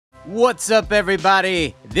What's up,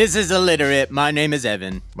 everybody? This is Illiterate. My name is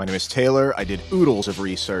Evan. My name is Taylor. I did oodles of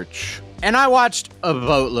research. And I watched a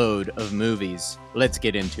boatload of movies. Let's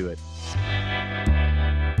get into it.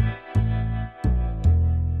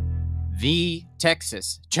 The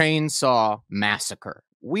Texas Chainsaw Massacre.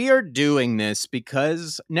 We are doing this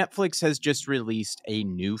because Netflix has just released a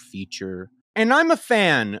new feature. And I'm a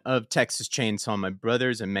fan of Texas Chainsaw. My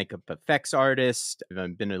brother's a makeup effects artist.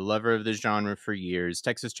 I've been a lover of the genre for years.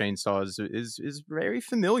 Texas Chainsaw is very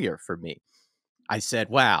familiar for me. I said,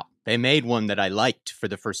 wow, they made one that I liked for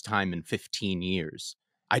the first time in 15 years.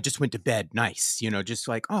 I just went to bed nice, just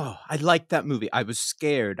like, oh, I liked that movie. I was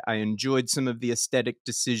scared. I enjoyed some of the aesthetic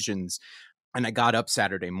decisions. And I got up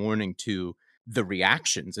Saturday morning to the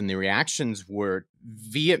reactions, and the reactions were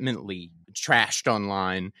vehemently trashed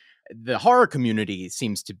online. The horror community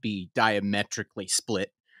seems to be diametrically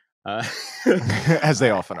split. As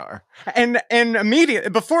they often are. And immediately,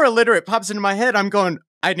 before Illiterate pops into my head, I'm going,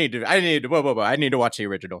 I need to watch the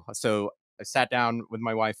original. So I sat down with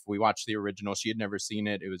my wife. We watched the original. She had never seen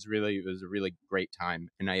it. It was a really great time.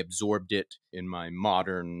 And I absorbed it in my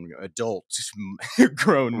modern adult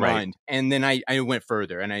grown mind. And then I went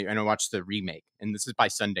further and I watched the remake. And this is by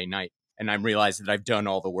Sunday night. And I realized that I've done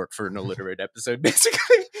all the work for an Illiterate episode, basically.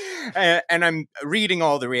 And I'm reading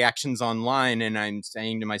all the reactions online, and I'm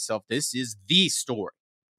saying to myself, this is the story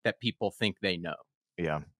that people think they know.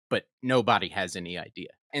 Yeah. But nobody has any idea.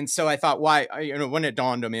 And so I thought, why? When it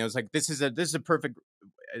dawned on me, I was like, this is a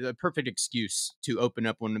perfect excuse to open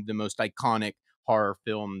up one of the most iconic horror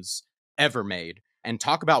films ever made and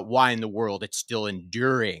talk about why in the world it's still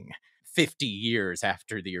enduring 50 years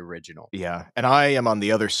after the original. Yeah. And I am on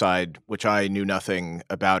the other side, which I knew nothing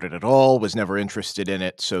about it at all, was never interested in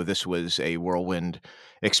it. So this was a whirlwind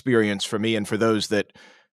experience for me. And for those that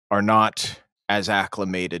are not as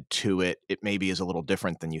acclimated to it, it maybe is a little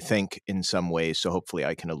different than you think in some ways. So hopefully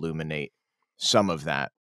I can illuminate some of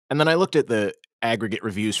that. And then I looked at the aggregate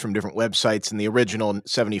reviews from different websites, and the original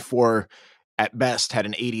 74 at best had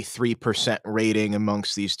an 83% rating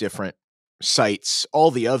amongst these different sites. All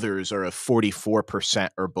the others are a 44%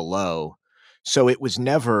 or below. So it was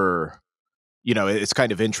never, it's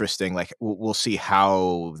kind of interesting. Like we'll see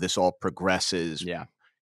how this all progresses. Yeah.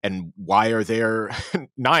 And why are there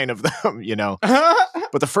 9 of them,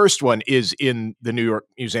 But the first one is in the New York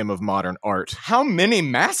Museum of Modern Art. How many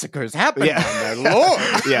massacres happened on there, Lord?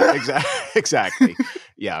 Yeah, exactly.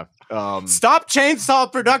 Yeah. Stop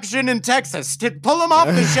chainsaw production in Texas. Pull them off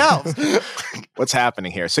the shelves. What's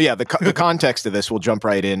happening here? So yeah, the context of this, we'll jump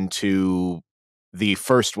right into the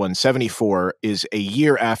first one. 74 is a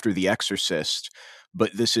year after The Exorcist,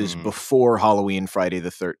 but this is before Halloween, Friday the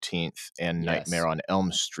 13th, and Nightmare on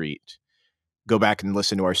Elm Street. Go back and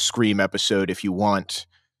listen to our Scream episode if you want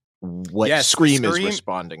what Scream is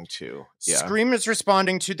responding to. Yeah. Scream is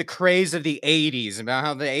responding to the craze of the 80s, about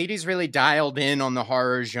how the 80s really dialed in on the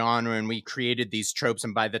horror genre, and we created these tropes.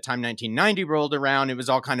 And by the time 1990 rolled around, it was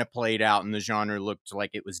all kind of played out, and the genre looked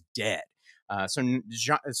like it was dead.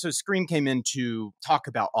 So Scream came in to talk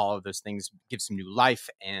about all of those things, give some new life,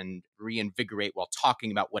 and reinvigorate while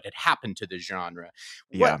talking about what had happened to the genre.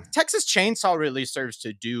 Yeah. What Texas Chainsaw really serves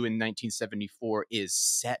to do in 1974 is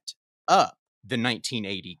set up the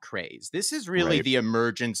 1980 craze. This is really the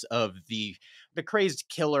emergence of the crazed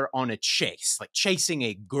killer on a chase, like chasing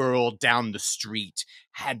a girl down the street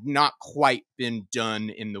had not quite been done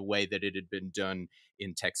in the way that it had been done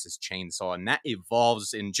in Texas Chainsaw. And that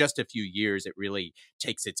evolves in just a few years. It really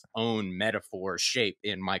takes its own metaphor shape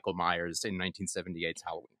in Michael Myers in 1978's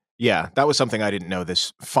Halloween. Yeah, that was something I didn't know,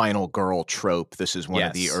 this final girl trope. This is one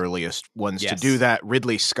of the earliest ones to do that.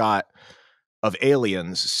 Ridley Scott of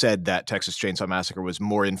Aliens said that Texas Chainsaw Massacre was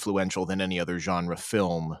more influential than any other genre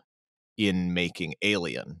film in making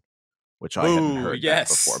Alien, which I hadn't heard that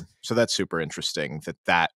before. So that's super interesting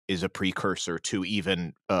that is a precursor to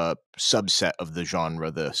even a subset of the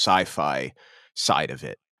genre, the sci-fi side of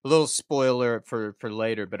it. A little spoiler for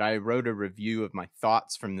later, but I wrote a review of my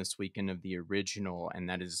thoughts from this weekend of the original, and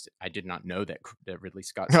that is, I did not know that Ridley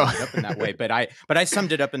Scott summed it up in that way, but I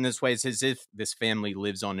summed it up in this way. It's as if this family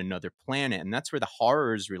lives on another planet, and that's where the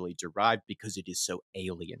horror is really derived, because it is so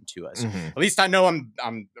alien to us. At least I know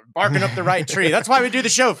I'm barking up the right tree. That's why we do the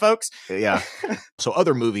show, folks. Yeah. So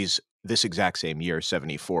other movies this exact same year,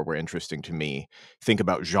 74, were interesting to me. Think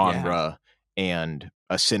about genre and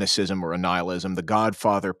a cynicism or a nihilism. The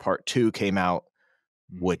Godfather Part 2 came out,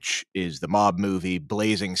 which is the mob movie.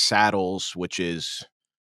 Blazing Saddles, which is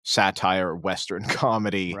satire, Western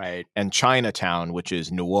comedy. Right. And Chinatown, which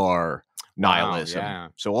is noir nihilism. Wow,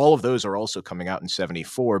 So all of those are also coming out in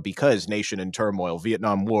 74 because nation in turmoil,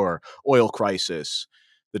 Vietnam War, oil crisis,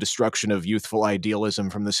 the destruction of youthful idealism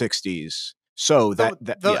from the 60s. So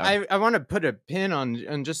I want to put a pin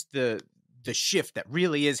on just the shift that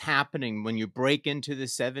really is happening when you break into the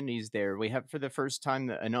 70s there. We have for the first time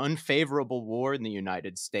an unfavorable war in the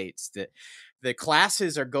United States. The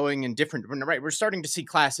classes are going in different, right? We're starting to see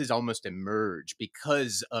classes almost emerge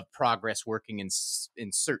because of progress working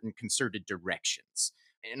in certain concerted directions.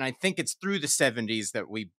 And I think it's through the 70s that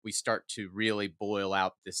we start to really boil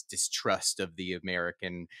out this distrust of the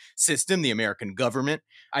American system, the American government.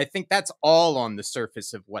 I think that's all on the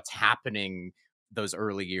surface of what's happening those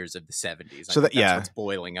early years of the 70s. So that's what's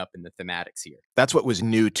boiling up in the thematics here. That's what was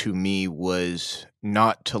new to me, was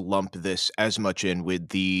not to lump this as much in with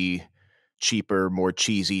the cheaper, more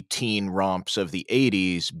cheesy teen romps of the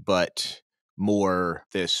 80s, but more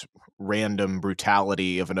this random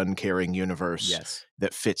brutality of an uncaring universe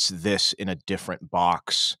that fits this in a different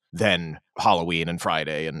box than Halloween and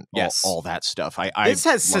Friday and all that stuff. This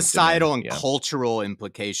has societal and cultural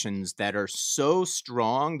implications that are so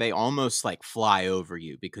strong they almost like fly over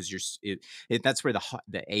you, because that's where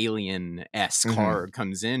the Alien-esque horror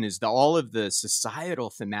comes in, is all of the societal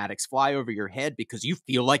thematics fly over your head because you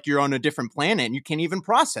feel like you're on a different planet and you can't even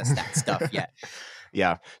process that stuff yet.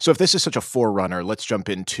 Yeah. So if this is such a forerunner, let's jump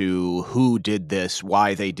into who did this,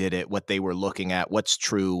 why they did it, what they were looking at, what's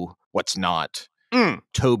true, what's not.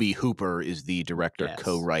 Tobe Hooper is the director,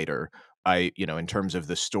 co-writer. In terms of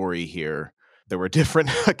the story here, there were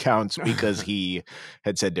different accounts because he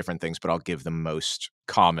had said different things, but I'll give the most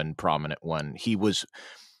common, prominent one. He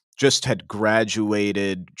had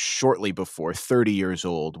graduated shortly before, 30 years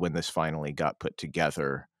old, when this finally got put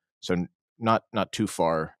together. So not too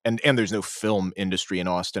far. And there's no film industry in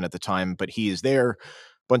Austin at the time, but he is there,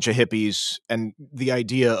 bunch of hippies, and the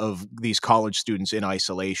idea of these college students in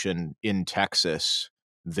isolation in Texas,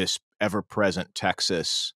 this ever-present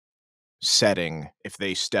Texas setting. If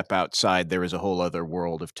they step outside, there is a whole other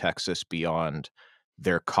world of Texas beyond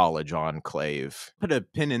their college enclave. Put a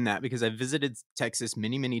pin in that because I've visited Texas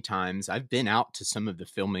many, many times. I've been out to some of the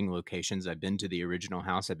filming locations. I've been to the original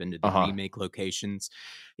house. I've been to the remake locations.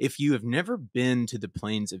 If you have never been to the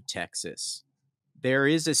plains of Texas, there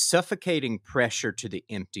is a suffocating pressure to the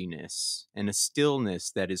emptiness and a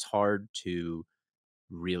stillness that is hard to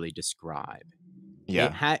really describe.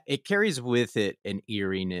 Yeah. It carries with it an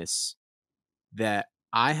eeriness that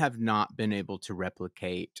I have not been able to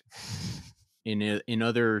replicate in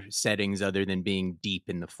other settings other than being deep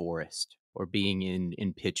in the forest or being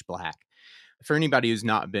in pitch black. For anybody who's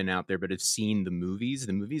not been out there but has seen the movies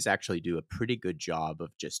actually do a pretty good job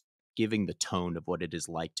of just giving the tone of what it is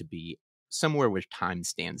like to be somewhere where time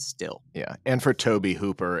stands still. Yeah. And for Tobe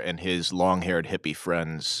Hooper and his long-haired hippie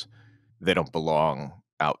friends, they don't belong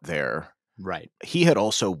out there. Right. He had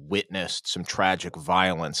also witnessed some tragic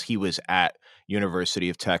violence. He was at University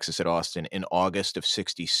of Texas at Austin in August of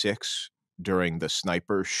 1966 during the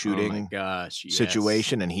sniper shooting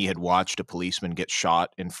situation, and he had watched a policeman get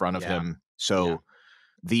shot in front of him. So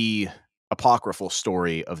the apocryphal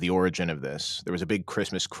story of the origin of this, there was a big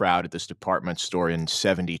Christmas crowd at this department store in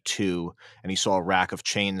 1972, and he saw a rack of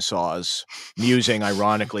chainsaws, musing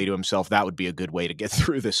ironically to himself, that would be a good way to get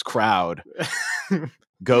through this crowd.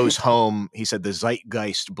 Goes home. He said the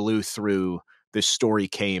zeitgeist blew through. This story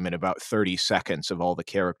came in about 30 seconds of all the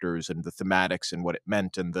characters and the thematics and what it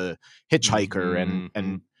meant and the hitchhiker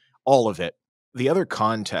and all of it. The other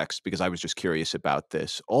context, because I was just curious about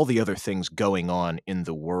this, all the other things going on in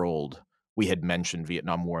the world, we had mentioned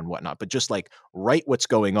Vietnam War and whatnot, but just like right what's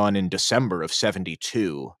going on in December of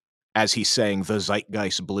 1972, as he's saying the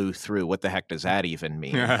zeitgeist blew through. What the heck does that even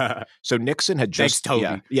mean? So Nixon had just... Thanks,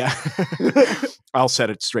 Toby. Yeah. I'll set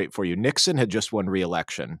it straight for you. Nixon had just won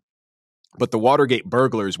re-election, but the Watergate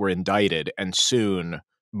burglars were indicted, and soon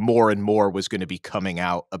more and more was going to be coming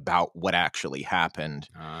out about what actually happened.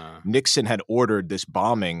 Nixon had ordered this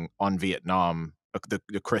bombing on Vietnam,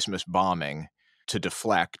 the Christmas bombing, to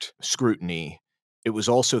deflect scrutiny. It was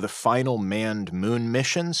also the final manned moon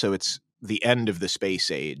mission, so it's the end of the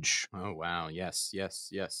space age. Oh, wow. Yes.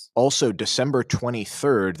 Also, December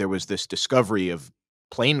 23rd, there was this discovery of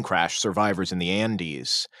plane crash survivors in the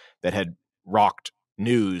Andes that had rocked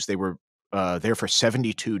news. They were there for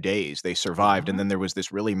 72 days. They survived. And then there was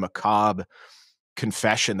this really macabre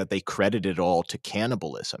confession that they credited all to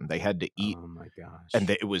cannibalism. They had to eat. Oh, my gosh. And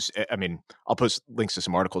it was, I mean, I'll post links to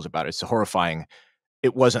some articles about it. It's horrifying.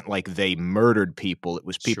 It wasn't like they murdered people. It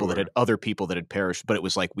was people that had other people that had perished, but it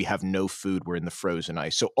was like, we have no food. We're in the frozen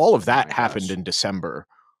ice. So all of that happened in December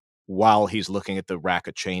while he's looking at the rack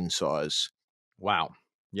of chainsaws. Wow.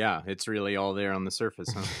 Yeah, it's really all there on the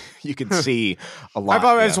surface, huh? You can see a lot. I've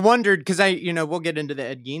always wondered, because we'll get into the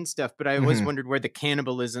Ed Gein stuff, but I always Mhm. wondered where the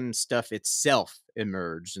cannibalism stuff itself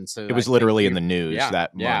emerged. And so It was I think literally in the news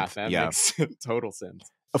that month. that Yeah. makes total sense.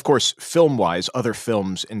 Of course, film-wise, other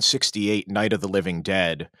films in 68, Night of the Living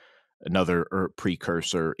Dead, another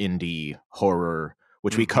precursor indie horror,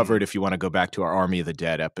 which we covered if you want to go back to our Army of the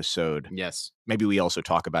Dead episode. Yes. Maybe we also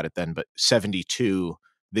talk about it then, but 72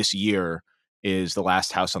 this year is The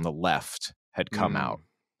Last House on the Left had come out.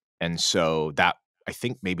 And so that, I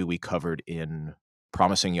think maybe we covered in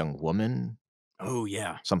Promising Young Woman. Oh,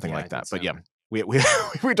 yeah. Something like that. But yeah, we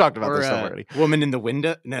talked about this stuff already. Woman in the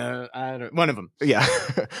Window? No, I don't. One of them. Yeah.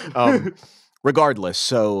 Regardless,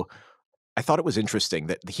 so I thought it was interesting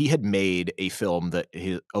that he had made a film that,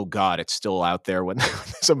 oh God, it's still out there. When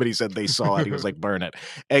somebody said they saw it, he was like, burn it.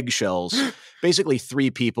 Eggshells. Basically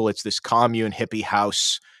 3 people. It's this commune hippie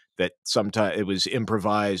house that sometimes it was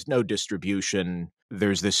improvised, no distribution.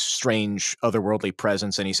 There's this strange otherworldly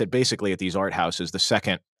presence. And he said basically at these art houses, the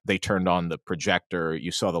second they turned on the projector,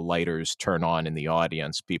 you saw the lighters turn on in the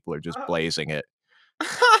audience. People are just blazing it.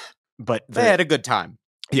 But they had a good time.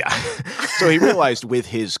 Yeah. So he realized with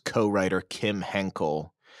his co-writer, Kim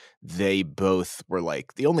Henkel, they both were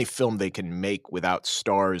like, the only film they can make without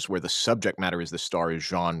stars where the subject matter is the star is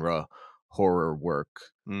genre horror work.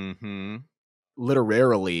 Mm-hmm.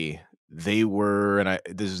 Literarily, they were, and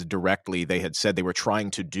this is directly, they had said they were trying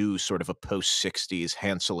to do sort of a post-60s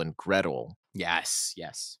Hansel and Gretel. Yes,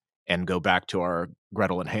 yes. And go back to our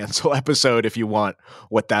Gretel and Hansel episode if you want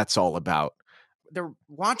what that's all about. They're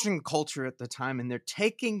watching culture at the time, and they're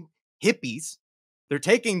taking hippies. They're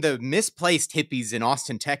taking the misplaced hippies in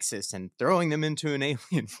Austin, Texas, and throwing them into an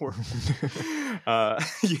alien world.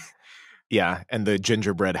 Yeah, and the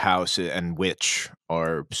gingerbread house and witch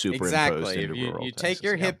are superimposed into rural you Texas. Take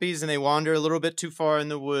your hippies and they wander a little bit too far in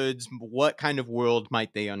the woods, what kind of world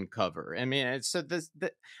might they uncover? I mean, so I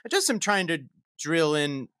just am trying to drill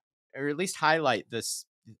in, or at least highlight this.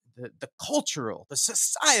 The cultural, the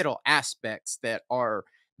societal aspects that are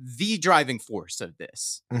the driving force of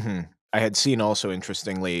this. Mm-hmm. I had seen also,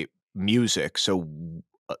 interestingly, music. So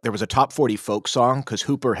there was a top 40 folk song because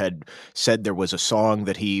Hooper had said there was a song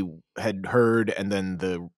that he had heard, and then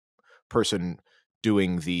the person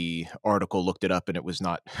doing the article looked it up, and it was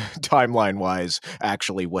not timeline-wise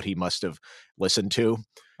actually what he must have listened to.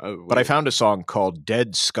 But I found a song called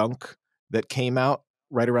Dead Skunk that came out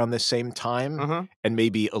right around this same time, and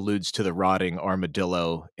maybe alludes to the rotting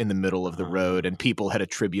armadillo in the middle of the road. And people had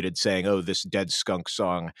attributed saying, oh, this Dead Skunk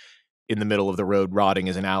song in the middle of the road rotting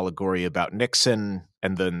is an allegory about Nixon.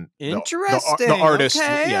 And then interesting. The artist,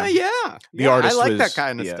 the artist, I like that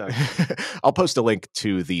kind of stuff. I'll post a link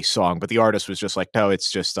to the song, but the artist was just like, no,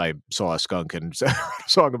 it's just I saw a skunk and a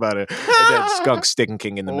song about a dead skunk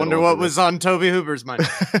stinking in the middle. I wonder what was on Tobe Hooper's mind.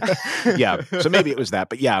 Yeah, so maybe it was that,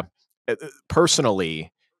 but yeah.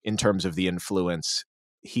 Personally, in terms of the influence,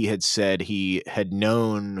 he had said he had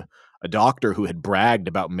known a doctor who had bragged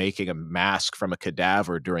about making a mask from a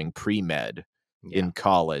cadaver during pre-med in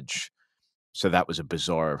college. So that was a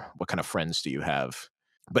bizarre, what kind of friends do you have?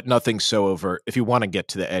 But nothing so overt. If you want to get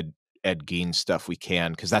to the Ed Gein stuff, we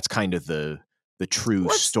can, because that's kind of the true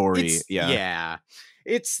story. Yeah.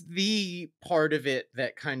 It's the part of it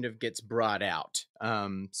that kind of gets brought out.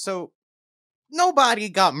 So nobody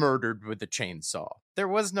got murdered with a chainsaw. There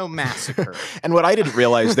was no massacre. And what I didn't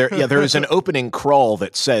realize there is an opening crawl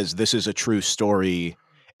that says this is a true story.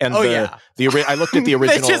 And I looked at the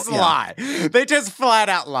original. They just lie. They just flat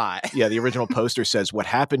out lie. Yeah, the original poster says what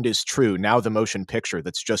happened is true. Now the motion picture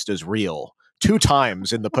that's just as real. 2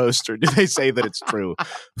 times in the poster do they say that it's true.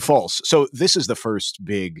 False. So this is the first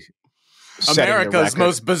big America's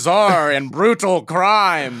most bizarre and brutal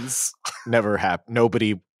crimes. Never happened.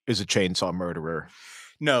 Nobody is a chainsaw murderer.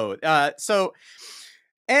 No. So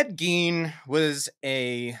Ed Gein was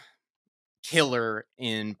a killer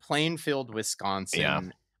in Plainfield,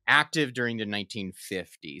 Wisconsin, active during the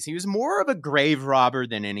 1950s. He was more of a grave robber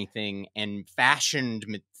than anything, and fashioned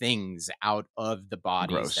things out of the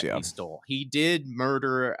bodies that he stole. He did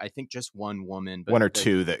murder, I think, just one woman. But 1 or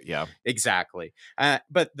 2 that, Exactly.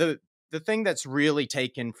 But the thing that's really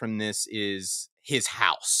taken from this is his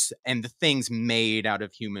house and the things made out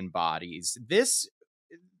of human bodies. This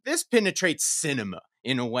penetrates cinema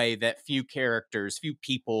in a way that few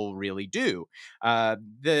people really do.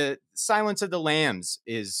 The Silence of the Lambs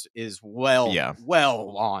is well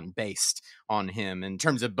based on him in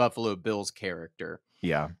terms of Buffalo Bill's character.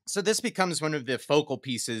 Yeah. So this becomes one of the focal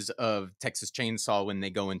pieces of Texas Chainsaw when they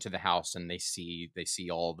go into the house and they see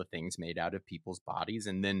all the things made out of people's bodies.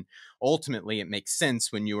 And then ultimately it makes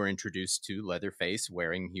sense when you are introduced to Leatherface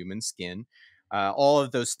wearing human skin. All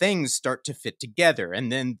of those things start to fit together.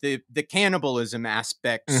 And then the cannibalism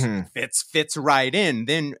aspect fits right in.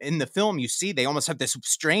 Then in the film, you see they almost have this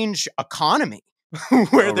strange economy.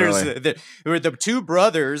 Where where the two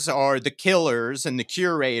brothers are the killers and the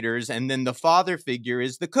curators, and then the father figure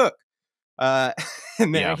is the cook. And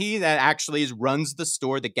then he that actually runs the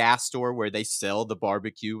store, the gas store where they sell the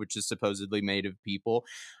barbecue, which is supposedly made of people.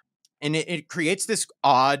 And it creates this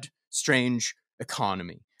odd, strange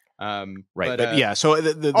economy. Right. But yeah, so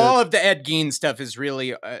the all of the Ed Gein stuff is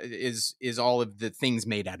really is all of the things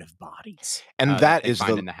made out of bodies, and that is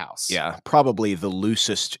in the house. Yeah, probably the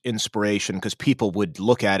loosest inspiration, because people would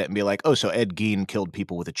look at it and be like, "Oh, so Ed Gein killed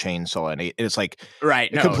people with a chainsaw," and it's like,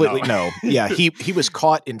 right? No. Yeah, he was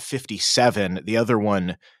caught in '57. The other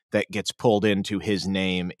one that gets pulled into his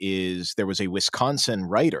name is there was a Wisconsin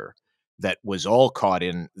writer that was all caught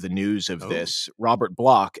in the news of this, Robert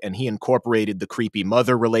Bloch, and he incorporated the creepy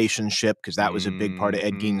mother relationship, because that was a big part of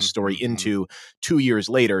Ed Gein's story, into 2 years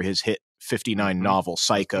later his hit 59 novel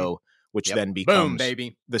Psycho, which then becomes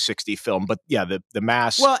the 60 film. But yeah, the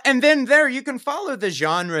mass. Well, and then there you can follow the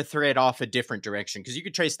genre thread off a different direction, because you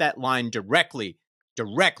could trace that line directly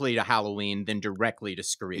to Halloween, then directly to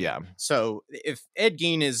Scream. Yeah. So if Ed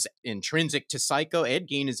Gein is intrinsic to Psycho, Ed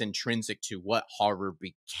Gein is intrinsic to what horror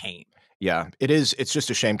became. Yeah, it is. It's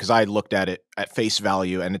just a shame, because I looked at it at face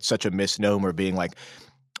value, and it's such a misnomer, being like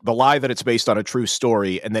the lie that it's based on a true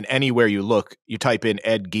story. And then anywhere you look, you type in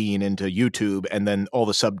Ed Gein into YouTube, and then all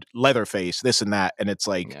the Leatherface, this and that. And it's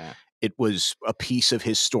like, it was a piece of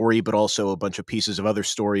his story, but also a bunch of pieces of other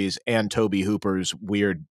stories, and Tobe Hooper's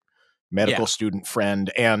weird medical student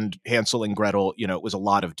friend, and Hansel and Gretel. You know, it was a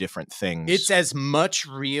lot of different things. It's as much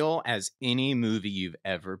real as any movie you've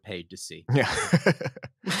ever paid to see. Yeah.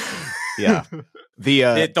 Yeah.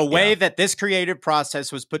 The way that this creative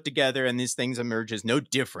process was put together and these things emerge is no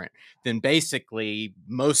different than basically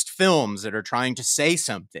most films that are trying to say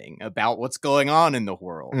something about what's going on in the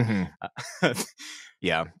world.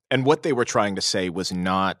 Yeah. And what they were trying to say was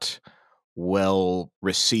not well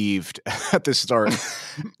received at the start,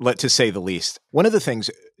 to say the least. One of the things,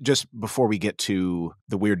 just before we get to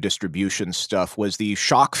the weird distribution stuff, was the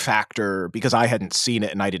shock factor, because I hadn't seen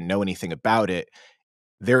it and I didn't know anything about it.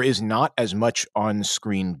 There is not as much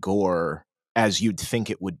on-screen gore as you'd think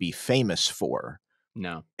it would be famous for.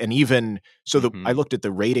 No. And even so, I looked at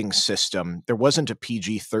the rating system. There wasn't a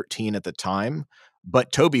PG-13 at the time,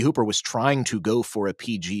 but Tobe Hooper was trying to go for a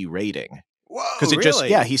PG rating. Whoa, because it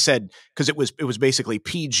really? he said, because it was basically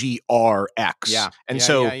PGRX. Yeah. And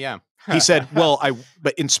He said,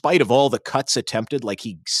 but in spite of all the cuts attempted, like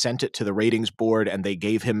he sent it to the ratings board and they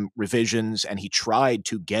gave him revisions, and he tried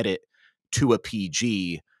to get it to a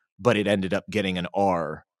PG, but it ended up getting an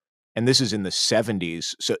R. And this is in the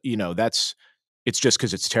 70s. So, you know, it's just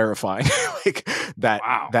because it's terrifying. Like that.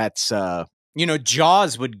 Wow. That's,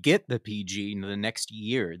 Jaws would get the PG in the next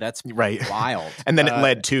year. That's wild. And then it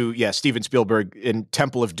led to, Steven Spielberg in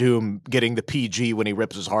Temple of Doom getting the PG when he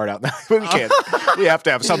rips his heart out. We have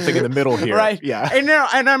to have something in the middle here. Right. Yeah.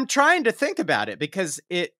 And I'm trying to think about it, because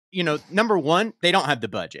number one, they don't have the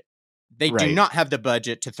budget. They do not have the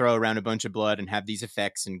budget to throw around a bunch of blood and have these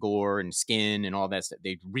effects and gore and skin and all that stuff.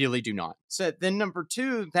 They really do not. So then number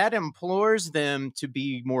two, that implores them to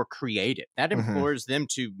be more creative. That implores them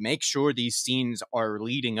to make sure these scenes are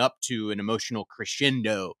leading up to an emotional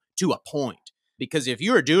crescendo to a point. Because if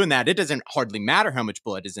you're doing that, it doesn't hardly matter how much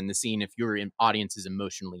blood is in the scene if your audience is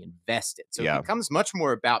emotionally invested. So it becomes much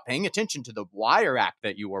more about paying attention to the wire act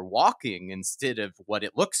that you are walking instead of what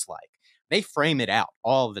it looks like. They frame it out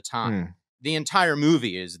all the time. The entire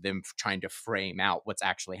movie is them trying to frame out what's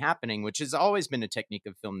actually happening, which has always been a technique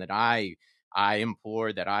of film that I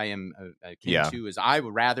implore, that I am akin to, is I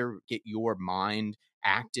would rather get your mind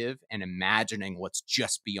active and imagining what's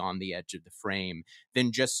just beyond the edge of the frame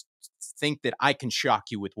than just think that I can shock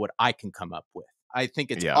you with what I can come up with. I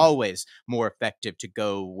think it's always more effective to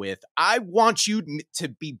go with, I want you to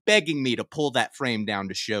be begging me to pull that frame down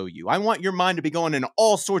to show you. I want your mind to be going in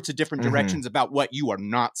all sorts of different directions about what you are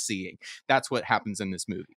not seeing. That's what happens in this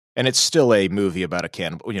movie. And it's still a movie about a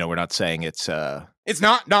cannibal. We're not saying it's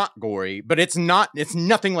not gory, but it's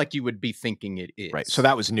nothing like you would be thinking it is. Right. So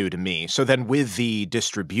that was new to me. So then with the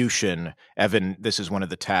distribution, Evan, this is one of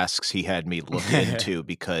the tasks he had me look into,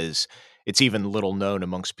 because it's even little known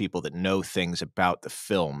amongst people that know things about the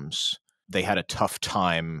films. They had a tough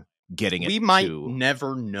time getting it. We might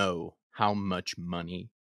never know how much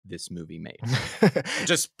money this movie made.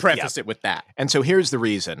 Just preface it with that. And so here's the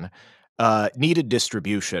reason. Needed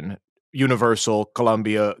distribution. Universal,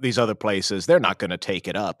 Columbia, these other places, they're not going to take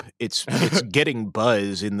it up. It's getting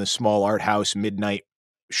buzz in the small art house midnight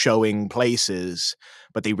showing places,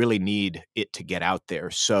 but they really need it to get out there.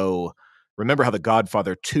 So remember how The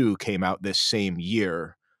Godfather 2 came out this same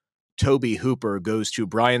year. Tobe Hooper goes to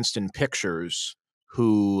Bryanston Pictures,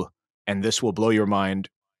 who, and this will blow your mind,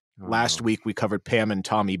 last week we covered Pam and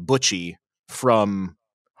Tommy Butchie from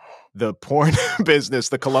the porn business,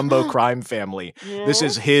 the Colombo crime family. Yeah. This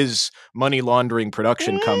is his money laundering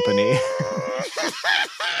production company.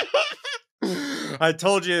 I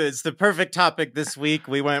told you it's the perfect topic this week.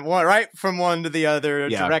 We went right from one to the other,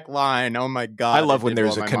 direct line. Oh my God. I love when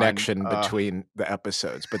there's a connection between the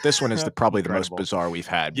episodes, but this one is probably the most bizarre we've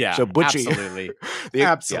had. Yeah, so Butchie, absolutely.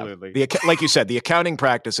 Absolutely. Yeah, like you said, the accounting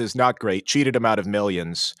practice is not great, cheated him out of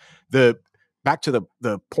millions. Back to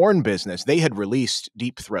the porn business, they had released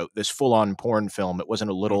Deep Throat, this full-on porn film. It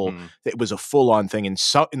wasn't a little, it was a full-on thing in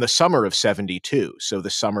the summer of 72. So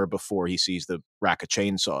the summer before he sees the rack of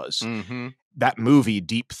chainsaws. That movie,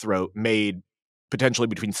 Deep Throat, made potentially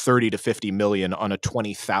between 30 to 50 million on a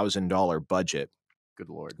 $20,000 budget. Good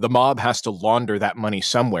Lord. The mob has to launder that money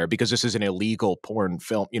somewhere because this is an illegal porn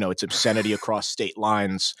film. You know, it's obscenity across state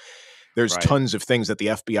lines. There's tons of things that the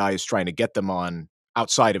FBI is trying to get them on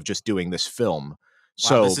outside of just doing this film. Wow,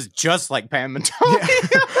 so this is just like Pam and Tommy.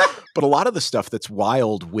 But a lot of the stuff that's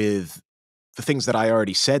wild with the things that I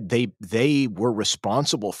already said, they were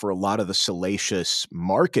responsible for a lot of the salacious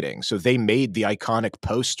marketing. So they made the iconic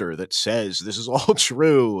poster that says this is all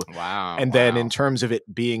true. Wow. And then in terms of it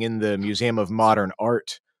being in the Museum of Modern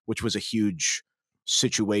Art, which was a huge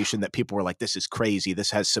situation that people were like, this is crazy,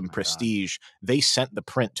 this has some prestige. They sent the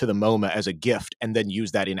print to the MoMA as a gift and then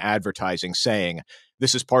used that in advertising saying,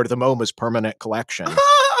 this is part of the MoMA's permanent collection.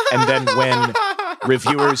 And then when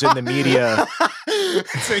reviewers in the media...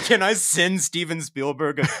 So can I send Steven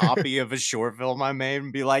Spielberg a copy of a short film I made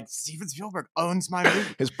and be like, Steven Spielberg owns my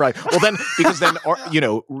movie? His pride. Well, then, because then,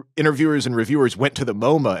 interviewers and reviewers went to the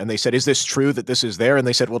MoMA and they said, is this true that this is there? And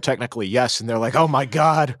they said, well, technically, yes. And they're like, oh my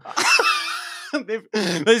God.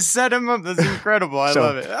 They set him up. That's incredible. I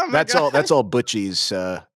love it. Oh that's God. That's all Butchie's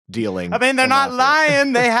dealing. I mean, they're not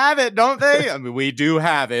lying. They have it, don't they? I mean, we do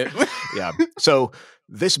have it. Yeah. So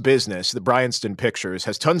this business, the Bryanston Pictures,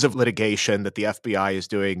 has tons of litigation that the FBI is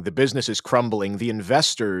doing. The business is crumbling. The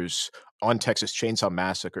investors on Texas Chainsaw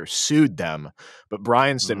Massacre sued them, but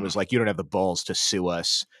Bryanston was like, you don't have the balls to sue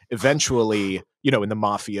us. Eventually, in the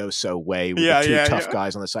mafioso way with the two tough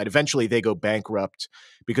guys on the side, eventually they go bankrupt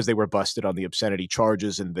because they were busted on the obscenity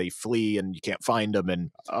charges and they flee and you can't find them.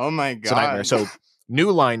 And oh my God. It's a nightmare. So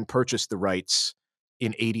New Line purchased the rights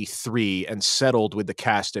in 83 and settled with the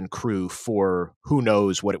cast and crew for who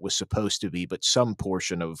knows what it was supposed to be, but some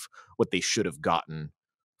portion of what they should have gotten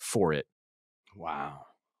for it. Wow.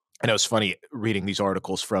 And it was funny reading these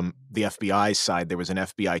articles from the FBI side. There was an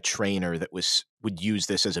FBI trainer that would use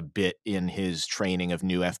this as a bit in his training of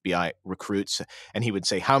new FBI recruits. And he would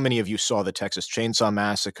say, how many of you saw the Texas Chainsaw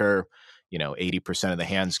Massacre? 80% of the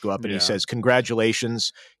hands go up. And he says,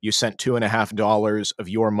 congratulations, you sent $2.50 of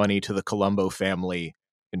your money to the Colombo family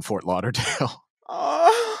in Fort Lauderdale.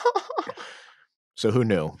 So who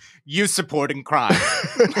knew? You supporting crime.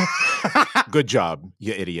 Good job,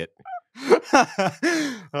 you idiot.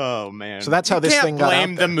 Oh man! So that's how this thing got out there.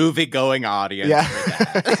 Blame the movie-going audience. Yeah,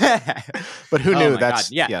 for that. But who knew?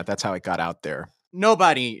 That's how it got out there.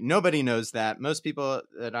 Nobody knows that. Most people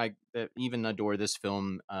that even adore this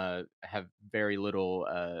film have very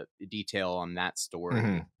little detail on that story,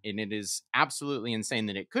 and it is absolutely insane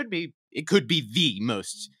that it could be the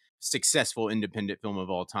most successful independent film of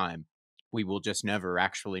all time. We will just never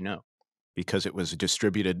actually know because it was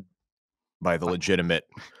distributed by the legitimate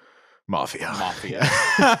mafia.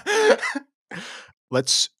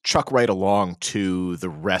 Let's chuck right along to the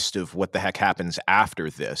rest of what the heck happens after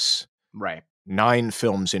this. Right. 9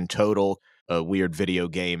 films in total, a weird video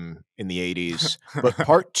game in the 80s. But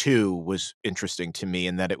part 2 was interesting to me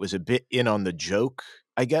in that it was a bit in on the joke,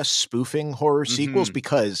 I guess, spoofing horror sequels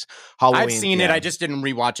because Halloween... I've seen it. I just didn't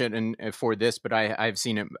rewatch it for this, but I've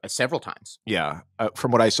seen it several times. Yeah.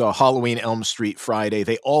 From what I saw, Halloween, Elm Street, Friday,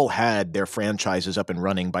 they all had their franchises up and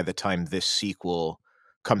running by the time this sequel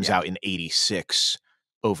comes out in 86,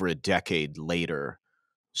 over a decade later.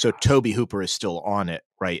 So Tobe Hooper is still on it,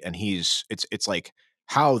 right? And it's like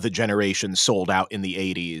how the generation sold out in the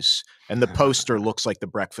 80s. And the poster looks like The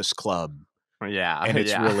Breakfast Club. Yeah, and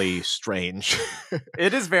it's yeah. really strange.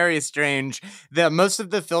 It is very strange. Most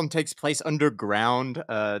of the film takes place underground.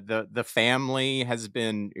 The family has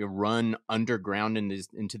been run underground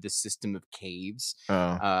into the system of caves.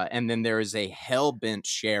 Oh, And then there is a hell-bent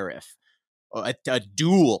sheriff, a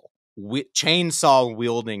dual chainsaw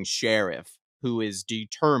wielding sheriff who is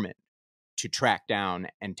determined to track down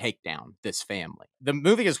and take down this family. The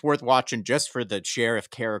movie is worth watching just for the sheriff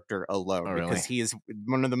character alone, oh, because really? he is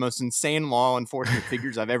one of the most insane law enforcement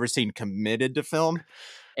figures I've ever seen committed to film.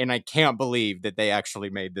 And I can't believe that they actually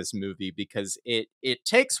made this movie, because it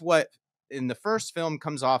takes what in the first film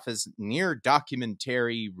comes off as near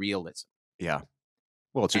documentary realism. Yeah.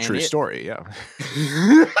 Well, it's a And true it story. Yeah.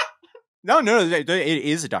 No, it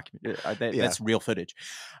is a document. Yeah. That's real footage.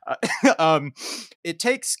 It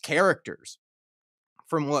takes characters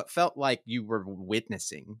from what felt like you were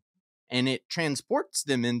witnessing, and it transports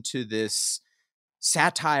them into this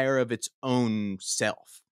satire of its own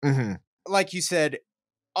self. Hmm. Like you said,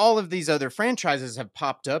 all of these other franchises have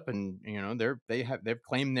popped up, and they've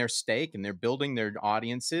claimed their stake, and they're building their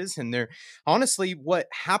audiences, and they're honestly, what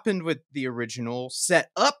happened with the original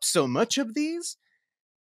set up so much of these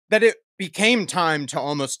that it became time to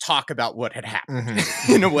almost talk about what had happened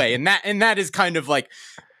in a way. And that is kind of like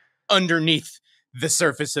underneath the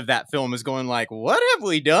surface of that film, is going like, what have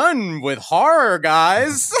we done with horror,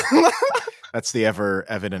 guys? That's the ever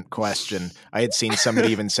evident question. I had seen somebody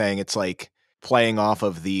even saying it's like playing off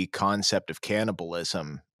of the concept of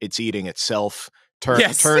cannibalism. It's eating itself,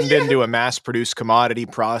 turned into a mass-produced commodity,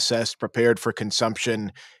 processed, prepared for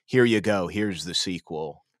consumption. Here you go. Here's the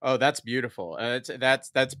sequel. Oh, that's beautiful.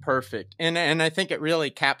 That's perfect. And I think it really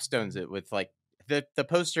capstones it with like the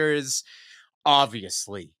poster is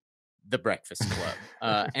obviously The Breakfast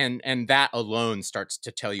Club. And that alone starts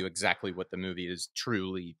to tell you exactly what the movie is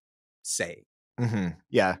truly saying. Mm-hmm.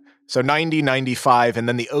 Yeah. So 90, 95, and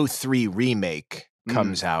then the 03 remake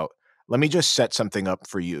comes out. Let me just set something up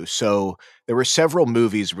for you. So there were several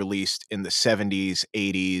movies released in the 70s,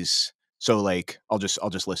 80s. So like, I'll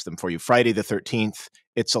just list them for you. Friday the 13th,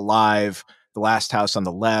 It's Alive, The Last House on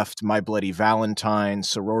the Left, My Bloody Valentine,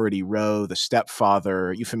 Sorority Row, The Stepfather.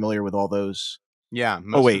 Are you familiar with all those? Yeah.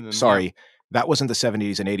 Oh wait, of them, sorry. Yeah. That wasn't the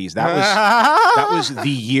 70s and 80s. That was the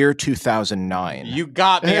year 2009. You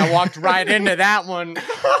got me. I walked right into that one.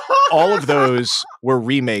 All of those were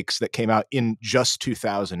remakes that came out in just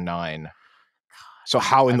 2009. So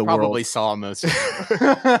how in the world? Probably saw most of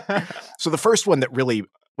them. So the first one that really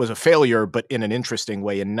was a failure, but in an interesting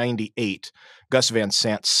way, in 98, Gus Van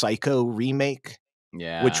Sant's Psycho remake,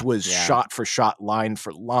 which was shot for shot, line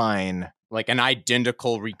for line. Like an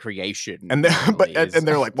identical recreation. And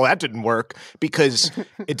they're like, well, that didn't work because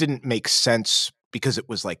it didn't make sense, because it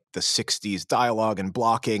was like the 60s dialogue and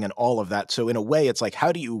blocking and all of that. So in a way, it's like,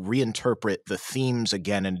 how do you reinterpret the themes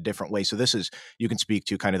again in a different way? So this is, you can speak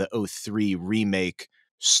to kind of the 03 remake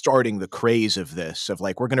starting the craze of this, of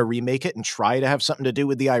like, we're going to remake it and try to have something to do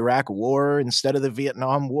with the Iraq War instead of the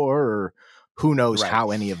Vietnam War, or who knows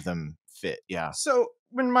how any of them fit. Yeah. So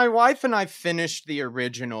when my wife and I finished the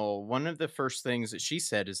original, one of the first things that she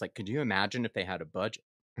said is like, could you imagine if they had a budget?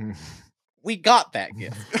 We got that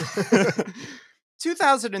gift.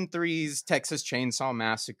 2003's Texas Chainsaw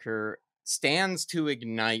Massacre stands to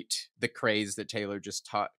ignite the craze that Taylor just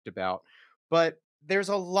talked about, but there's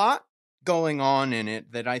a lot going on in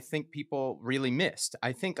it that I think people really missed.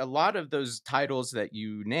 I think a lot of those titles that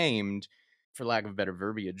you named, for lack of better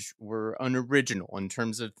verbiage, were unoriginal in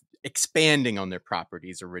terms of expanding on their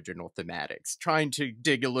property's original thematics, trying to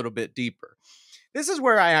dig a little bit deeper. This is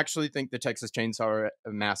where I actually think the Texas Chainsaw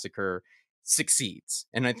Massacre succeeds,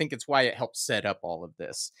 and I think it's why it helps set up all of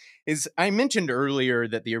this. Is I mentioned earlier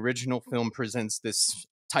that the original film presents this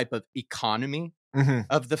type of economy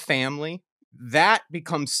of the family. That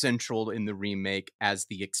becomes central in the remake as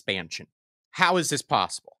the expansion. How is this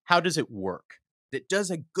possible? How does it work? It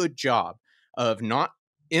does a good job of not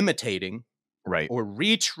imitating or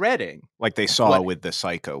retreading, like they saw with the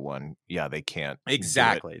Psycho one. Yeah, they can't.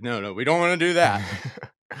 Exactly. No, we don't want to do that.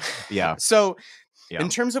 Yeah. So in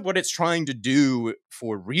terms of what it's trying to do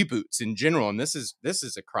for reboots in general, and this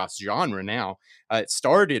is across genre now. It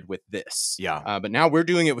started with this, but now we're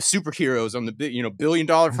doing it with superheroes on the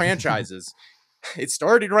billion-dollar franchises. It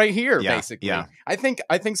started right here, basically. Yeah. I think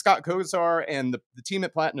Scott Kozar and the team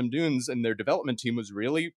at Platinum Dunes and their development team was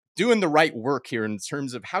really doing the right work here in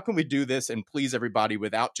terms of how can we do this and please everybody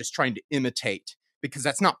without just trying to imitate, because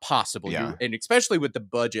that's not possible. Yeah. And especially with the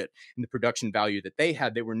budget and the production value that they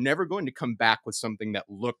had, they were never going to come back with something that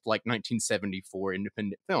looked like 1974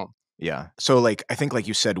 independent film. Yeah. So like, I think like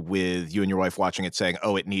you said, with you and your wife watching it saying,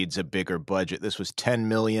 oh, it needs a bigger budget. This was $10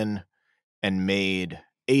 million. and made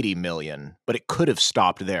 80 million, but it could have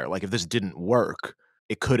stopped there. Like, if this didn't work,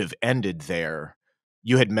 it could have ended there.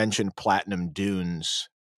 You had mentioned Platinum Dunes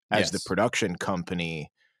as the production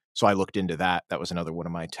company, so I looked into that. That was another one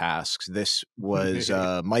of my tasks. This was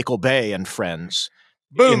Michael Bay and friends.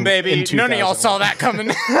 Boom, baby. None of y'all saw that coming.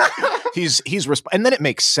 And then it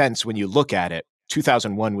makes sense when you look at it.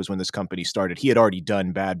 2001 was when this company started. He had already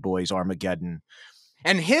done Bad Boys, Armageddon.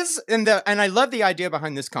 And I love the idea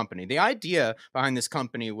behind this company. The idea behind this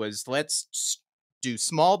company was, let's do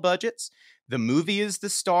small budgets. The movie is the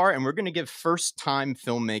star, and we're going to give first-time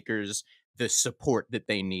filmmakers the support that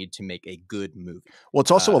they need to make a good movie. Well,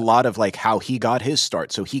 it's also a lot of like how he got his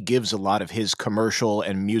start. So he gives a lot of his commercial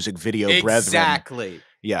and music video brethren.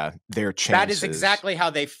 Yeah, their chances. That is exactly how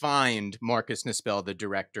they find Marcus Nispel, the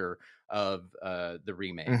director of the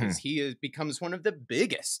remake. He becomes one of the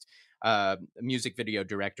biggest music video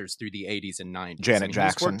directors through the 80s and 90s. Janet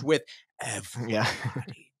Jackson. He's worked with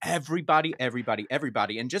everybody.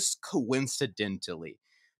 And just coincidentally,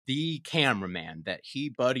 the cameraman that he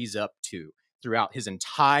buddies up to throughout his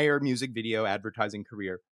entire music video advertising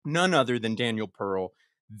career, none other than Daniel Pearl,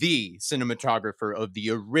 the cinematographer of the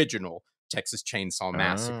original Texas Chainsaw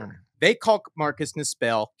Massacre. They call Marcus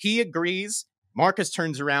Nispel. He agrees. Marcus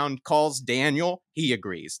turns around, calls Daniel. He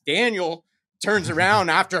agrees. Daniel turns around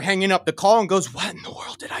after hanging up the call and goes, "What in the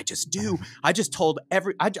world did I just do? I just told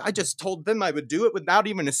them I would do it without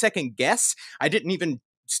even a second guess. I didn't even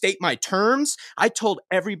state my terms. I told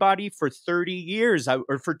everybody for 30 years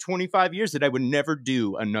or for 25 years that I would never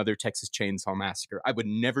do another Texas Chainsaw Massacre. I would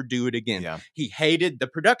never do it again." Yeah. He hated the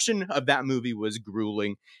production of that movie, was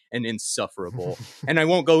grueling and insufferable. And I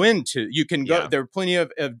won't go into, you can go, there are plenty of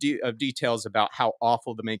details about how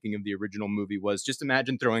awful the making of the original movie was. Just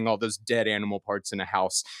imagine throwing all those dead animal parts in a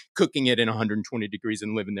house, cooking it in 120 degrees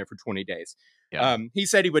and living there for 20 days. Yeah. He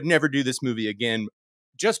said he would never do this movie again.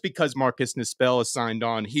 Just because Marcus Nispel is signed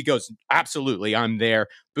on, he goes, "Absolutely, I'm there."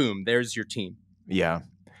 Boom, there's your team. Yeah.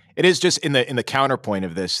 It is just in the counterpoint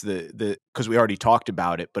of this, because we already talked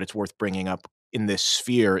about it, but it's worth bringing up in this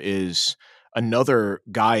sphere, is another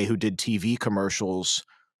guy who did TV commercials.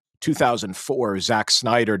 2004, Zack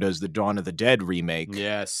Snyder does the Dawn of the Dead remake.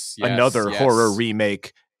 Yes. Another horror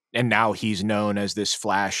remake. And now he's known as this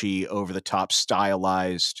flashy, over-the-top,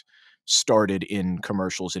 stylized, started in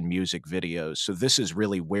commercials and music videos. So this is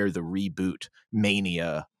really where the reboot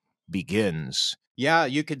mania begins. Yeah,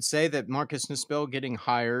 you could say that Marcus Nispel getting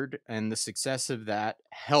hired and the success of that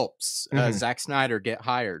helps Zack Snyder get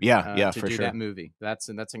hired to for do sure. that movie. That's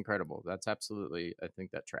incredible. That's absolutely, I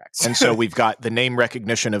think that tracks. And so we've got the name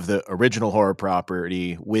recognition of the original horror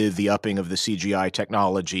property with the upping of the CGI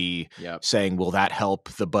technology, saying, will that help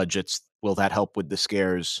the budgets? Will that help with the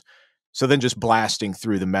scares? So then just blasting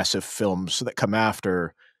through the mess of films that come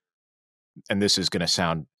after, and this is going to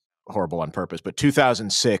sound horrible on purpose, but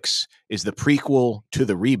 2006 is the prequel to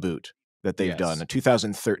the reboot that they've done. And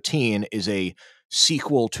 2013 is a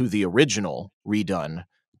sequel to the original redone.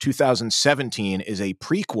 2017 is a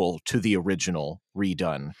prequel to the original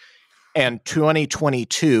redone. And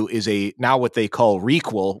 2022 is now what they call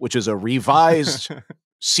requel, which is a revised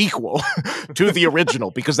sequel to the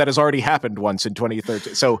original, because that has already happened once in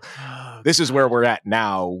 2013. So this is where we're at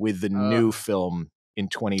now with the new film in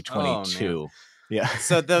 2022. Yeah.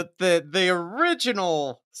 So the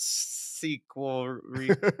original sequel,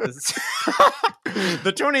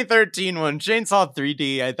 the 2013 one, Chainsaw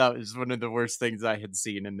 3D, I thought was one of the worst things I had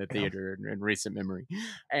seen in the theater in recent memory.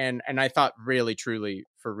 And I thought really, truly,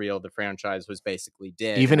 for real, the franchise was basically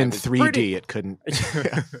dead. Even in 3D, it couldn't.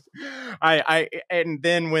 And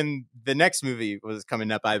then when the next movie was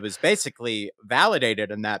coming up, I was basically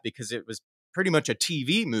validated in that, because it was pretty much a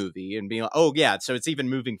TV movie, and being like, oh yeah, so it's even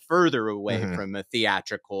moving further away from a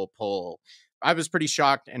theatrical pull. I was pretty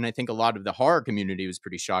shocked, and I think a lot of the horror community was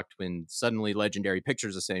pretty shocked when suddenly Legendary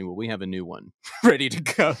Pictures is saying, well, we have a new one ready to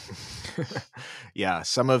go. Yeah,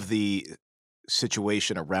 some of the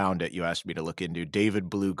situation around it you asked me to look into. David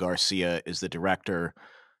Blue Garcia is the director.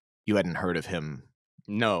 You hadn't heard of him?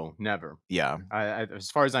 No, never. Yeah.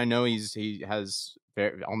 As far as I know, he has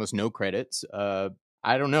almost no credits.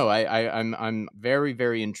 I don't know. I'm very,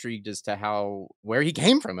 very intrigued as to where he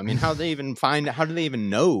came from. I mean, how do they even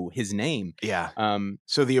know his name? Yeah.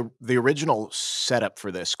 So the original setup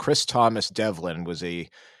for this, Chris Thomas Devlin is a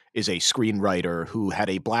screenwriter who had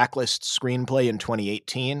a Blacklist screenplay in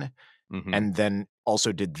 2018, and then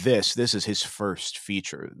also did this. This is his first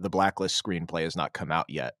feature. The Blacklist screenplay has not come out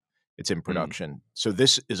yet. It's in production. So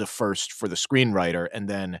this is a first for the screenwriter, and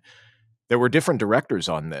then there were different directors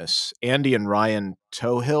on this. Andy and Ryan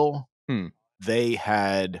Tohill, they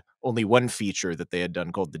had only one feature that they had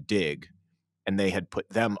done called The Dig. and they had put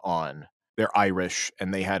them on. They're Irish,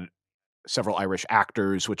 and they had several Irish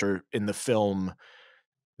actors, which are in the film.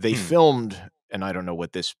 They filmed, and I don't know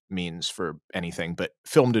what this means for anything, but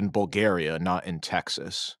filmed in Bulgaria, not in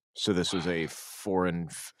Texas. So this was a foreign,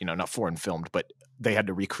 not foreign filmed, but they had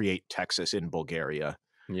to recreate Texas in Bulgaria.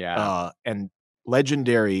 Yeah. And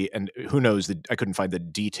legendary, and who knows, I couldn't find the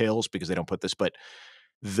details because they don't put this, but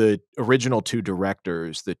the original two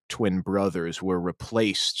directors, the twin brothers, were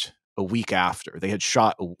replaced a week after. They had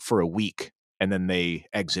shot for a week, and then they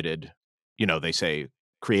exited. They say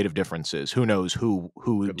creative differences. Who knows who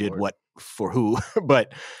Good did Lord. what for who?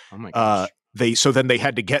 But Oh my gosh. then they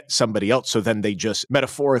had to get somebody else. So then they just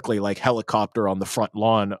metaphorically like helicopter on the front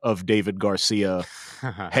lawn of David Garcia.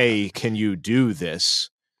 Hey, can you do this?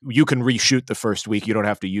 You can reshoot the first week. You don't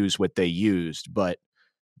have to use what they used, but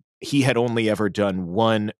he had only ever done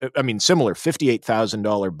one, similar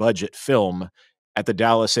 $58,000 budget film at the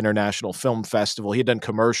Dallas International Film Festival. He had done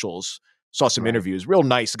commercials, saw some interviews, real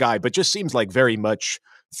nice guy, but just seems like very much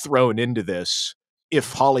thrown into this.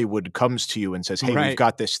 If Hollywood comes to you and says, hey, we've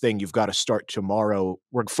got this thing, you've got to start tomorrow.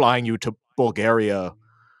 We're flying you to Bulgaria.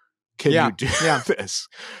 Can you do this?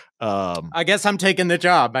 I guess I'm taking the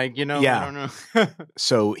job. I don't know.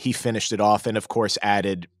 So he finished it off and, of course,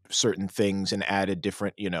 added certain things and added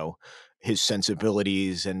different, his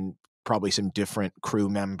sensibilities and probably some different crew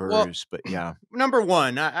members. Well, but yeah. Number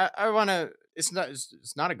one, I want to. It's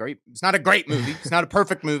not a great movie. It's not a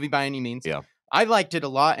perfect movie by any means. Yeah. I liked it a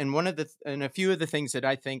lot, and a few of the things that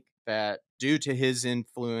I think that due to his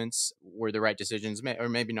influence were the right decisions, or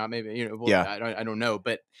maybe not. Maybe I don't know,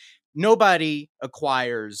 but nobody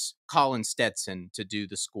acquires Colin Stetson to do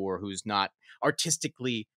the score who's not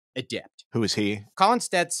artistically adept. Who is he? Colin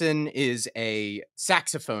Stetson is a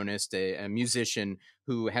saxophonist, a musician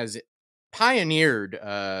who has pioneered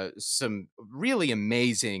some really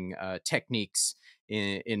amazing techniques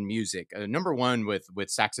in music. Number one with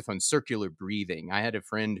saxophone, circular breathing. I had a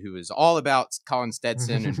friend who was all about Colin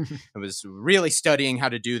Stetson and was really studying how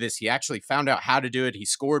to do this. He actually found out how to do it. He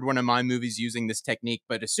scored one of my movies using this technique.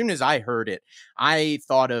 But as soon as I heard it, I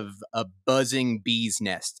thought of a buzzing bee's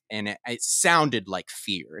nest, and it sounded like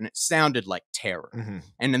fear, and it sounded like terror. Mm-hmm.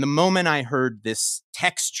 And in the moment I heard this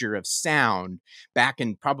texture of sound back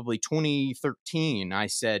in probably 2013, I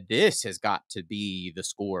said, this has got to be the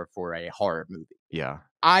score for a horror movie. Yeah.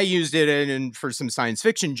 I used it for some science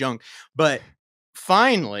fiction junk, but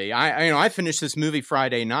finally, I finished this movie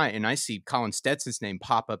Friday night, and I see Colin Stetson's name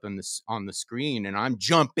pop up on the screen, and I'm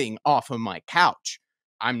jumping off of my couch.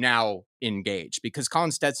 I'm now engaged because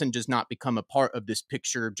Colin Stetson does not become a part of this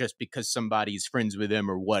picture just because somebody's friends with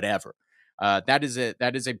him or whatever. That's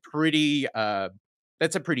a pretty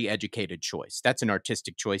educated choice. That's an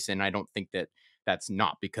artistic choice, and I don't think that's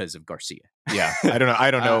not because of Garcia. Yeah, I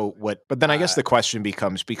don't know what, but then I guess the question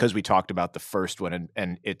becomes, because we talked about the first one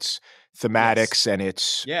and its thematics and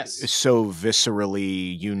it's so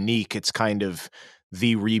viscerally unique. It's kind of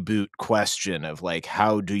the reboot question of like,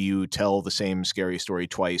 how do you tell the same scary story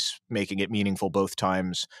twice, making it meaningful both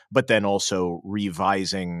times, but then also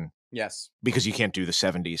revising. Yes. Because you can't do the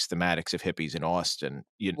 70s thematics of hippies in Austin.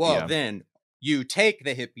 Then you take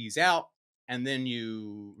the hippies out, and then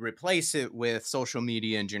you replace it with social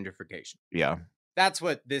media and gentrification. Yeah. That's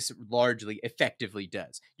what this largely effectively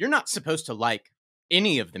does. You're not supposed to like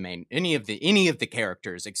any of the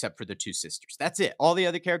characters except for the two sisters. That's it. All the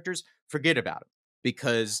other characters, forget about them,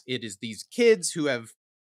 because it is these kids who have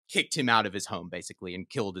kicked him out of his home basically and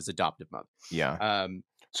killed his adoptive mother. Yeah.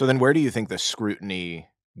 So then where do you think the scrutiny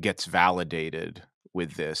gets validated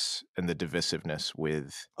with this and the divisiveness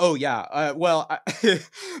with? Oh, yeah.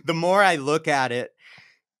 The more I look at it,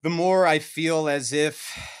 the more I feel as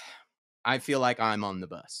if I feel like I'm on the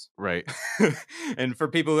bus. Right. And for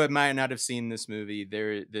people who might not have seen this movie,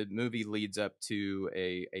 the movie leads up to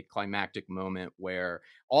a climactic moment where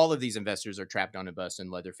all of these investors are trapped on a bus and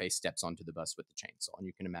Leatherface steps onto the bus with the chainsaw. And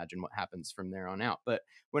you can imagine what happens from there on out. But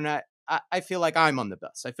when I feel like I'm on the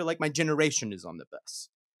bus, I feel like my generation is on the bus.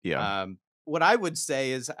 Yeah. What I would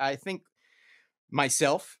say is I think my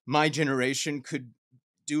generation could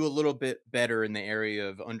do a little bit better in the area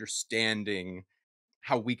of understanding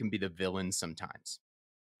how we can be the villains sometimes.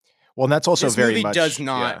 Well, and that's also this very movie much.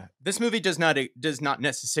 This movie does not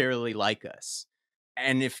necessarily like us.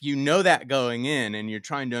 And if you know that going in and you're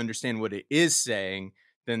trying to understand what it is saying,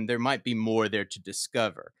 then there might be more there to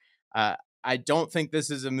discover. I don't think this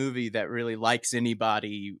is a movie that really likes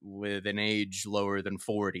anybody with an age lower than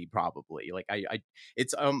 40, probably. Like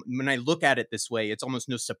it's when I look at it this way, it's almost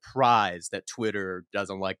no surprise that Twitter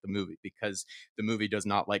doesn't like the movie, because the movie does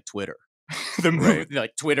not like Twitter. The movie,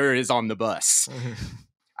 like, Twitter is on the bus.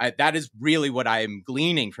 that is really what I'm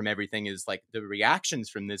gleaning from everything, is like the reactions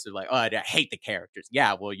from this are like, oh, I hate the characters.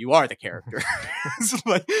 Yeah, well, you are the character.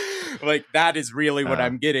 like that is really what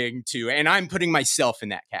I'm getting to. And I'm putting myself in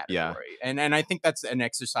that category. And I think that's an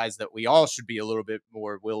exercise that we all should be a little bit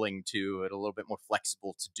more willing to, and a little bit more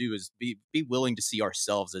flexible to do, is be willing to see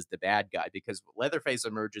ourselves as the bad guy, because Leatherface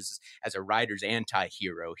emerges as a writer's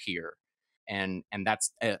anti-hero here. And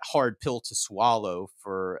that's a hard pill to swallow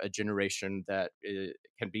for a generation that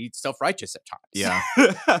can be self-righteous at times. Yeah,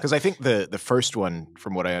 because I think the first one,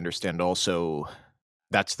 from what I understand, also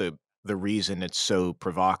that's the reason it's so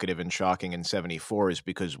provocative and shocking in 74 is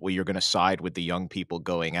because, well, you're going to side with the young people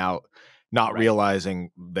going out, not realizing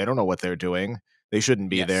they don't know what they're doing. They shouldn't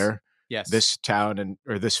be there. Yes. This town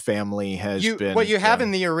or this family has been... What you have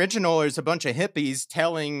in the original is a bunch of hippies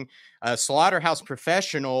telling a slaughterhouse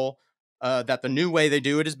professional that the new way they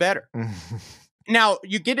do it is better. Now,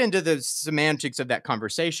 you get into the semantics of that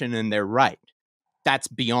conversation, and they're right. That's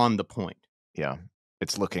beyond the point. Yeah.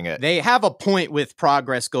 It's looking at... They have a point with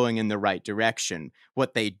progress going in the right direction.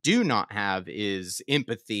 What they do not have is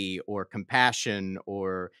empathy or compassion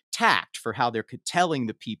or tact for how they're telling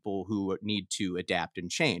the people who need to adapt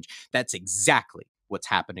and change. That's exactly what's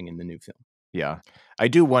happening in the new film. Yeah. I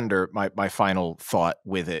do wonder, my final thought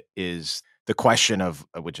with it is the question of,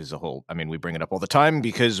 which is a whole, I mean, we bring it up all the time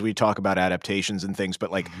because we talk about adaptations and things,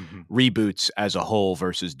 but like reboots as a whole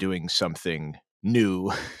versus doing something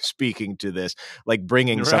new, speaking to this, like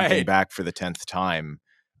bringing something back for the 10th time.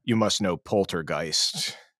 You must know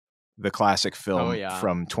Poltergeist, the classic film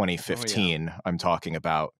from 2015 I'm talking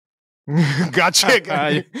about.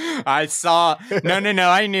 Gotcha. I saw. No.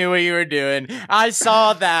 I knew what you were doing. I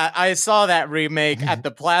saw that remake at the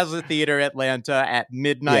Plaza Theater Atlanta at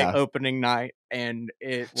midnight opening night, and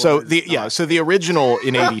it. So the original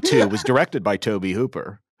in '82 was directed by Tobe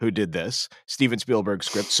Hooper, who did this Steven Spielberg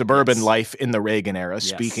script, suburban life in the Reagan era,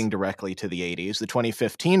 speaking directly to the '80s. The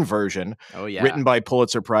 2015 version, written by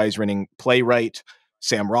Pulitzer Prize-winning playwright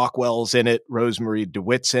Sam Rockwell's in it, Rosemary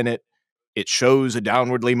DeWitt's in it. It shows a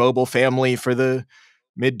downwardly mobile family for the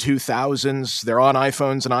mid-2000s. They're on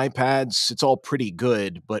iPhones and iPads. It's all pretty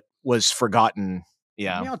good, but was forgotten.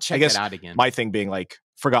 Yeah. Maybe I'll check it out again. My thing being like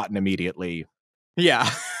forgotten immediately. Yeah.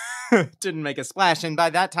 Didn't make a splash. And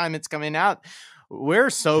by that time it's coming out, we're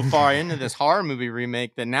so far into this horror movie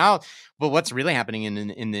remake that now, but what's really happening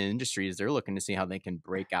in the industry is they're looking to see how they can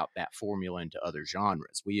break out that formula into other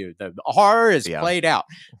genres. The horror is played out.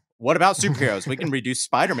 What about superheroes? We can reduce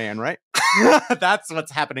Spider-Man, right? That's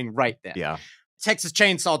what's happening right then. Yeah. Texas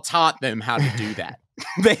Chainsaw taught them how to do that,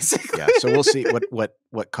 basically. Yeah. So we'll see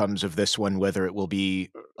what comes of this one, whether it will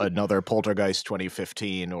be another Poltergeist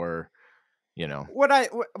 2015 or, you know. What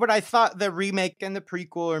I thought the remake and the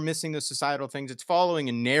prequel are missing the societal things. It's following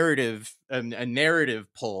a narrative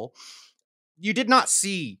pull. You did not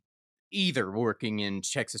see either working in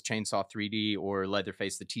Texas Chainsaw 3D or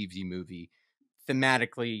Leatherface, the TV movie.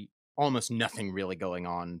 Thematically, almost nothing really going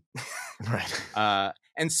on. Right.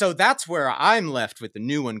 And so that's where I'm left with the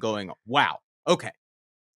new one going, wow, okay.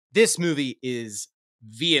 This movie is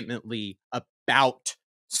vehemently about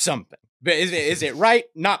something. But is it right?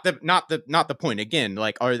 Not the point. Again,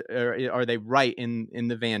 like are they right in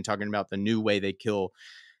the van talking about the new way they kill,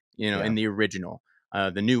 in the original?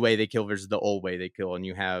 The new way they kill versus the old way they kill. And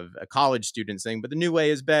you have a college student saying, but the new way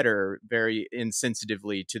is better, very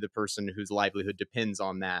insensitively to the person whose livelihood depends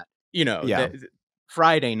on that.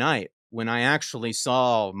 Friday night, when I actually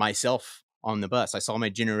saw myself on the bus, I saw my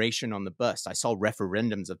generation on the bus, I saw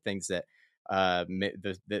referendums of things that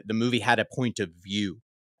the movie had a point of view.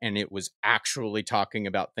 And it was actually talking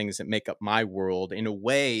about things that make up my world in a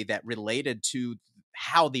way that related to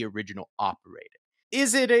how the original operated.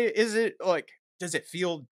 Is it like, does it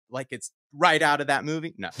feel like it's right out of that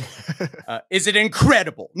movie? No. Is it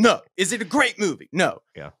incredible? No. Is it a great movie? No.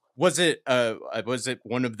 Yeah. Was it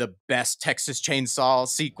one of the best Texas Chainsaw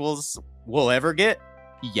sequels we'll ever get?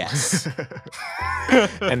 Yes.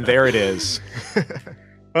 And there it is.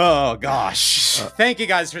 Oh, gosh. Thank you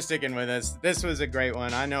guys for sticking with us. This was a great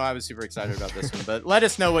one. I know I was super excited about this one, but let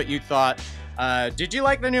us know what you thought. Did you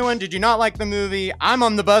like the new one? Did you not like the movie? I'm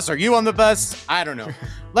on the bus. Are you on the bus? I don't know.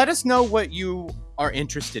 Let us know what you are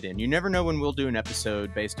interested in. You never know when we'll do an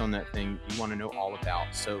episode based on that thing you want to know all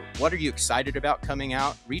about. So what are you excited about coming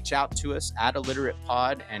out? Reach out to us at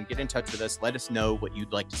ILLITERATE and get in touch with us. Let us know what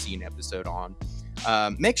you'd like to see an episode on.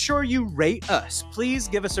 Make sure you rate us. Please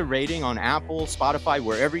give us a rating on Apple, Spotify,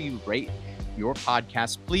 wherever you rate your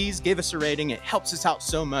podcast. Please give us a rating. It helps us out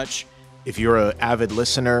so much. If you're an avid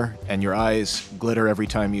listener and your eyes glitter every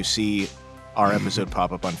time you see our episode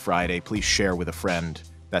pop up on Friday, please share with a friend.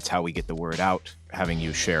 that's how we get the word out, having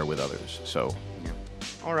you share with others. So,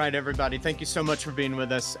 All right, everybody. Thank you so much for being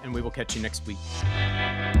with us, and we will catch you next week.